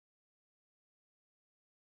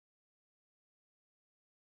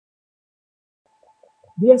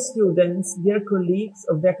Dear students, dear colleagues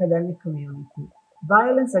of the academic community,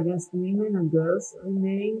 violence against women and girls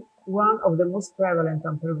remains one of the most prevalent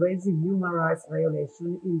and pervasive human rights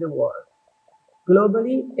violations in the world.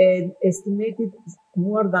 Globally, an estimated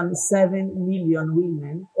more than 7 million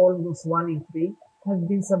women, almost 1 in 3, have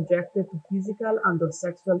been subjected to physical and/or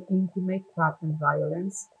sexual intimate partner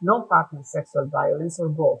violence, non-partner sexual violence, or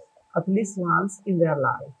both, at least once in their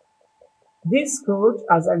life. This scourge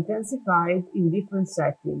has intensified in different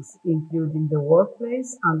settings, including the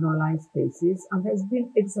workplace and online spaces, and has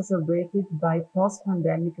been exacerbated by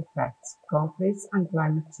post-pandemic effects, conflicts, and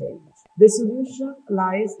climate change. The solution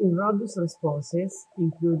lies in robust responses,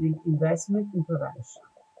 including investment in prevention.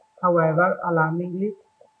 However, alarmingly,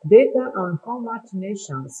 data on how much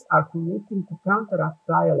nations are committing to counteract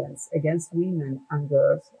violence against women and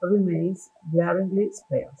girls remains glaringly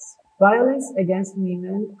sparse. Violence against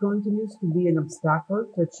women continues to be an obstacle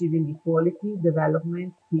to achieving equality,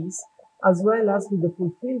 development, peace, as well as to the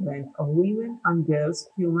fulfillment of women and girls'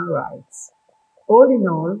 human rights. All in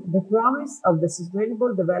all, the promise of the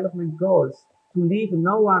Sustainable Development Goals to leave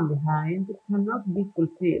no one behind cannot be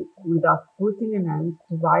fulfilled without putting an end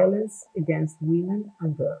to violence against women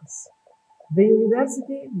and girls. The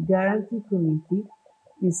University Guarantee Committee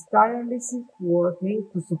is tirelessly working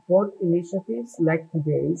to support initiatives like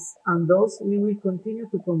today's and those we will continue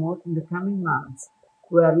to promote in the coming months,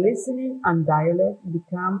 where listening and dialogue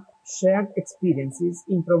become shared experiences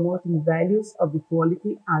in promoting values of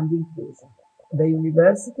equality and inclusion. The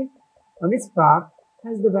university, on its part,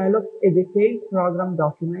 has developed a detailed program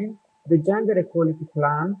document, the Gender Equality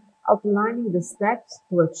Plan, outlining the steps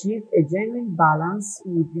to achieve a genuine balance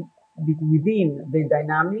within the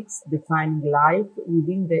dynamics defining life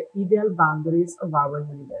within the ideal boundaries of our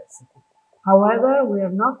university. However, we are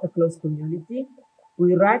not a closed community.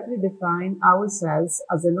 We rightly define ourselves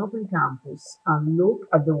as an open campus and look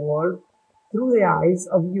at the world through the eyes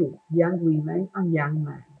of you, young women and young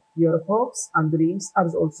men. Your hopes and dreams are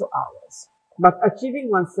also ours. But achieving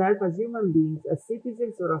oneself as human beings, as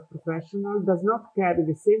citizens or as professionals does not carry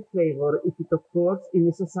the same flavor if it occurs in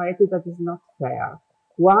a society that is not fair,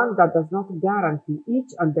 one that does not guarantee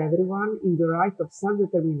each and everyone in the right of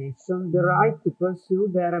self-determination the right to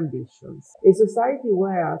pursue their ambitions. A society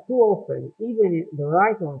where too often even the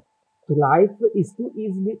right to life is too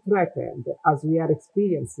easily threatened, as we are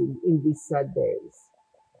experiencing in these sad days.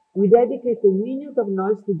 We dedicate a minute of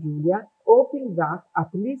noise to Julia, hoping that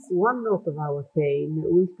at least one note of our pain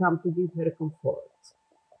will come to give her comfort.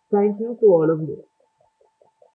 Thank you to all of you.